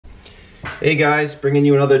Hey guys, bringing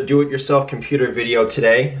you another do-it-yourself computer video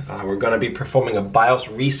today. We're going to be performing a BIOS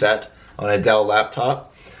reset on a Dell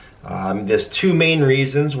laptop. There's two main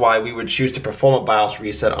reasons why we would choose to perform a BIOS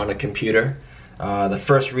reset on a computer. The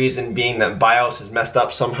first reason being that BIOS is messed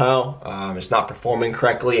up somehow. It's not performing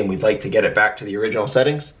correctly and we'd like to get it back to the original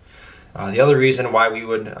settings. The other reason why we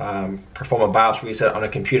would perform a BIOS reset on a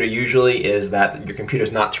computer usually is that your computer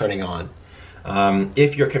is not turning on.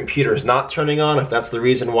 If your computer is not turning on, if that's the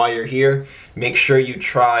reason why you're here, make sure you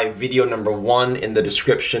try video number 1 in the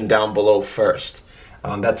description down below first.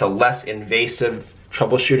 That's a less invasive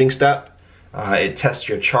troubleshooting step. It tests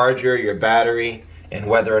your charger, your battery, and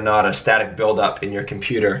whether or not a static buildup in your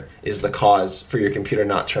computer is the cause for your computer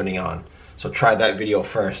not turning on. So try that video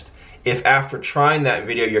first. If after trying that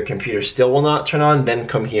video your computer still will not turn on, then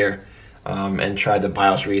come here and try the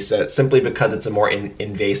BIOS reset, simply because it's a more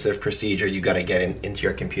invasive procedure you got to get into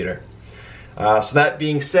your computer. So that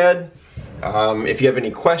being said, if you have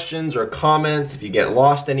any questions or comments, if you get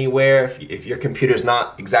lost anywhere, if your computer is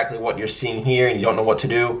not exactly what you're seeing here and you don't know what to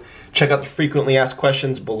do, check out the frequently asked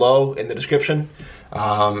questions below in the description.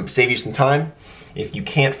 Save you some time. If you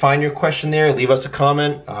can't find your question there, leave us a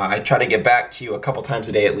comment. I try to get back to you a couple times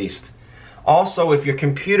a day at least. Also, if your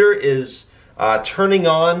computer is turning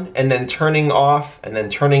on and then turning off and then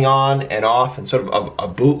turning on and off and sort of a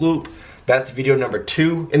boot loop, that's video number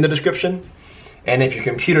 2 in the description. And if your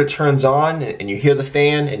computer turns on and you hear the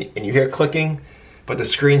fan and you hear clicking but the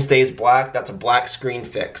screen stays black, that's a black screen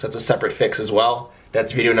fix. That's a separate fix as well.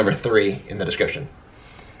 That's video number 3 in the description.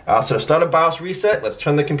 So to start a BIOS reset, let's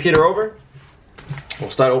turn the computer over.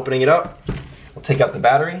 We'll start opening it up. We'll take out the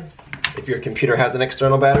battery if your computer has an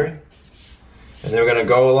external battery. And then we're going to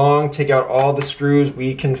go along, take out all the screws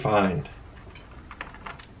we can find.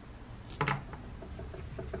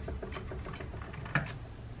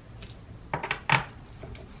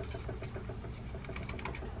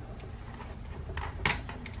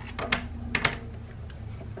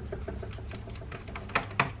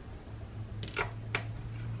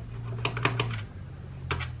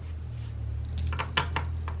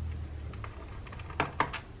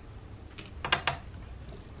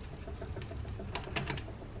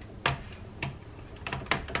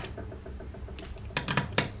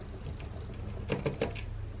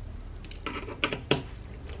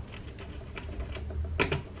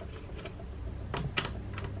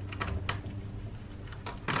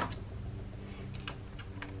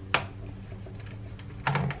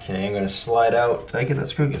 Okay, I'm going to slide out. Did I get that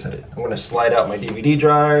screw? Yes, I did. I'm going to slide out my DVD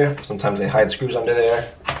drive. Sometimes they hide screws under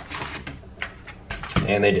there.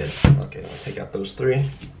 And they did. Okay, I'll take out those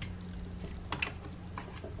 3.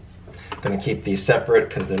 I'm going to keep these separate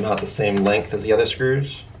because they're not the same length as the other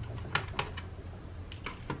screws.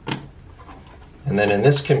 And then in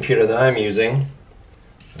this computer that I'm using,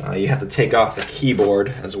 you have to take off the keyboard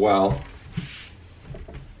as well.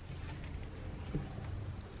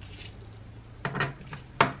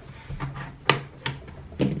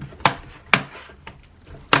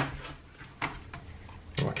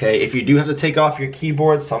 Okay, if you do have to take off your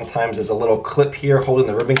keyboard, sometimes there's a little clip here holding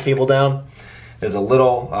the ribbon cable down. There's a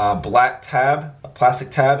little black tab, a plastic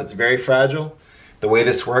tab. It's very fragile. The way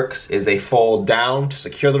this works is they fold down to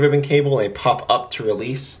secure the ribbon cable and they pop up to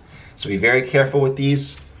release. So be very careful with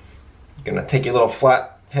these. You're gonna take your little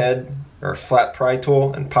flat head or flat pry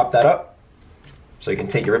tool and pop that up so you can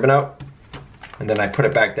take your ribbon out. And then I put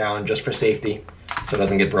it back down just for safety so it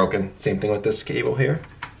doesn't get broken. Same thing with this cable here.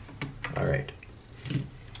 All right.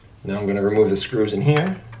 Now I'm going to remove the screws in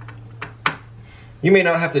here. You may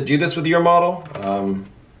not have to do this with your model,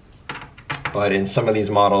 but in some of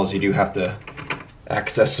these models you do have to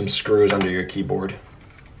access some screws under your keyboard.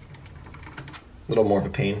 A little more of a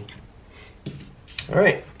pain.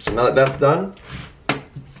 Alright, so now that that's done, I'm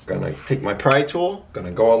going to take my pry tool, going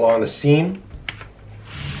to go along the seam.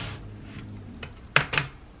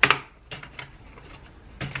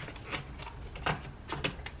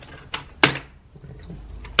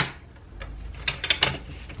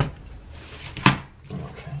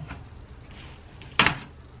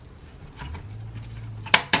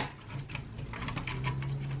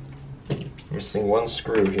 Missing one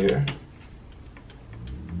screw here.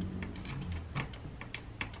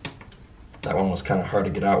 That one was kind of hard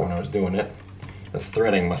to get out when I was doing it. The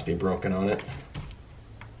threading must be broken on it.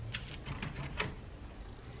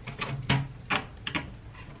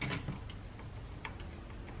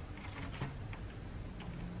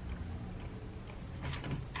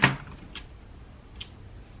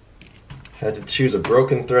 Had to choose a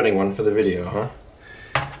broken threading one for the video, huh?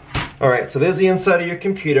 Alright, so there's the inside of your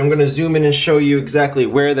computer. I'm going to zoom in and show you exactly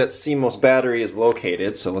where that CMOS battery is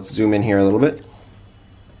located. So let's zoom in here a little bit.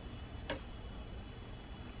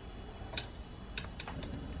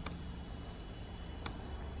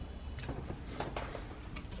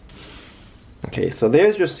 Okay, so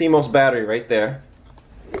there's your CMOS battery right there.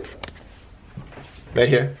 Right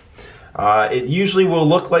here. It usually will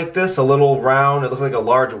look like this, a little round. It looks like a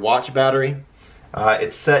large watch battery.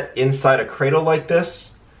 It's set inside a cradle like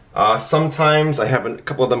this. Sometimes, I have a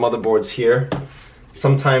couple of the motherboards here.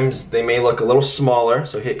 Sometimes they may look a little smaller.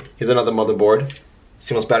 So here's another motherboard.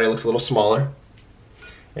 CMOS battery looks a little smaller.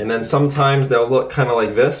 And then sometimes they'll look kind of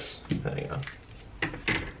like this. Hang on.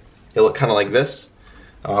 They'll look kind of like this,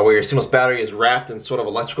 where your CMOS battery is wrapped in sort of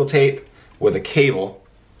electrical tape with a cable,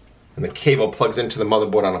 and the cable plugs into the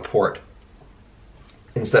motherboard on a port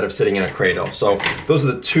instead of sitting in a cradle. So those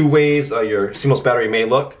are the two ways your CMOS battery may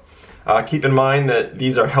look. Keep in mind that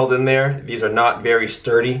these are held in there. These are not very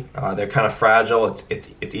sturdy. They're kind of fragile.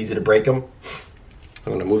 It's easy to break them.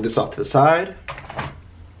 I'm going to move this off to the side.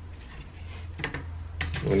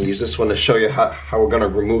 I'm going to use this one to show you how we're going to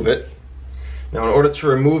remove it. Now, in order to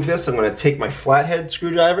remove this, I'm going to take my flathead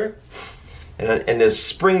screwdriver, and there's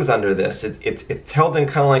springs under this. It's held in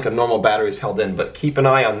kind of like a normal battery is held in, but keep an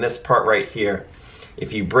eye on this part right here.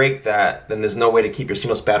 If you break that, then there's no way to keep your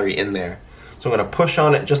CMOS battery in there. So I'm going to push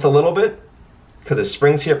on it just a little bit, because there's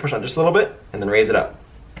springs here, push on just a little bit, and then raise it up.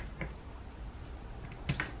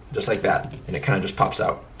 Just like that, and it kind of just pops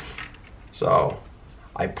out. So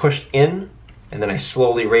I pushed in, and then I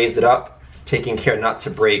slowly raised it up, taking care not to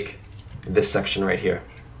break this section right here.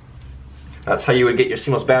 That's how you would get your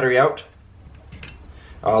CMOS battery out.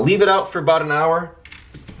 Leave it out for about an hour.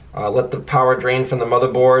 Let the power drain from the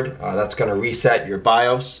motherboard. That's going to reset your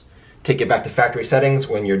BIOS. Take it back to factory settings.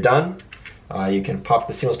 When you're done, you can pop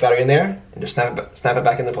the CMOS battery in there and just snap it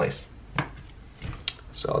back into place.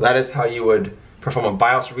 So that is how you would perform a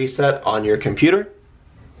BIOS reset on your computer.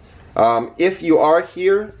 If you are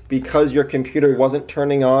here because your computer wasn't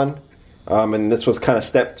turning on, and this was kind of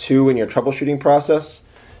step 2 in your troubleshooting process,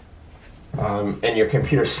 and your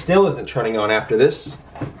computer still isn't turning on after this,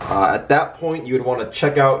 at that point you would want to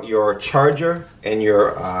check out your charger and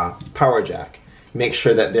your power jack. Make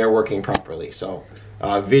sure that they're working properly. So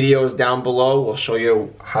videos down below will show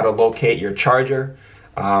you how to locate your charger,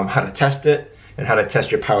 how to test it, and how to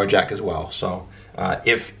test your power jack as well. So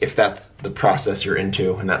if that's the process you're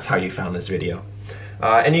into and that's how you found this video.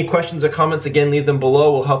 Any questions or comments, again, leave them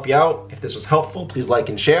below. We'll help you out. If this was helpful, please like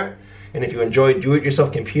and share. And if you enjoyed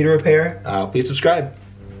do-it-yourself computer repair, please subscribe.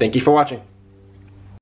 Thank you for watching.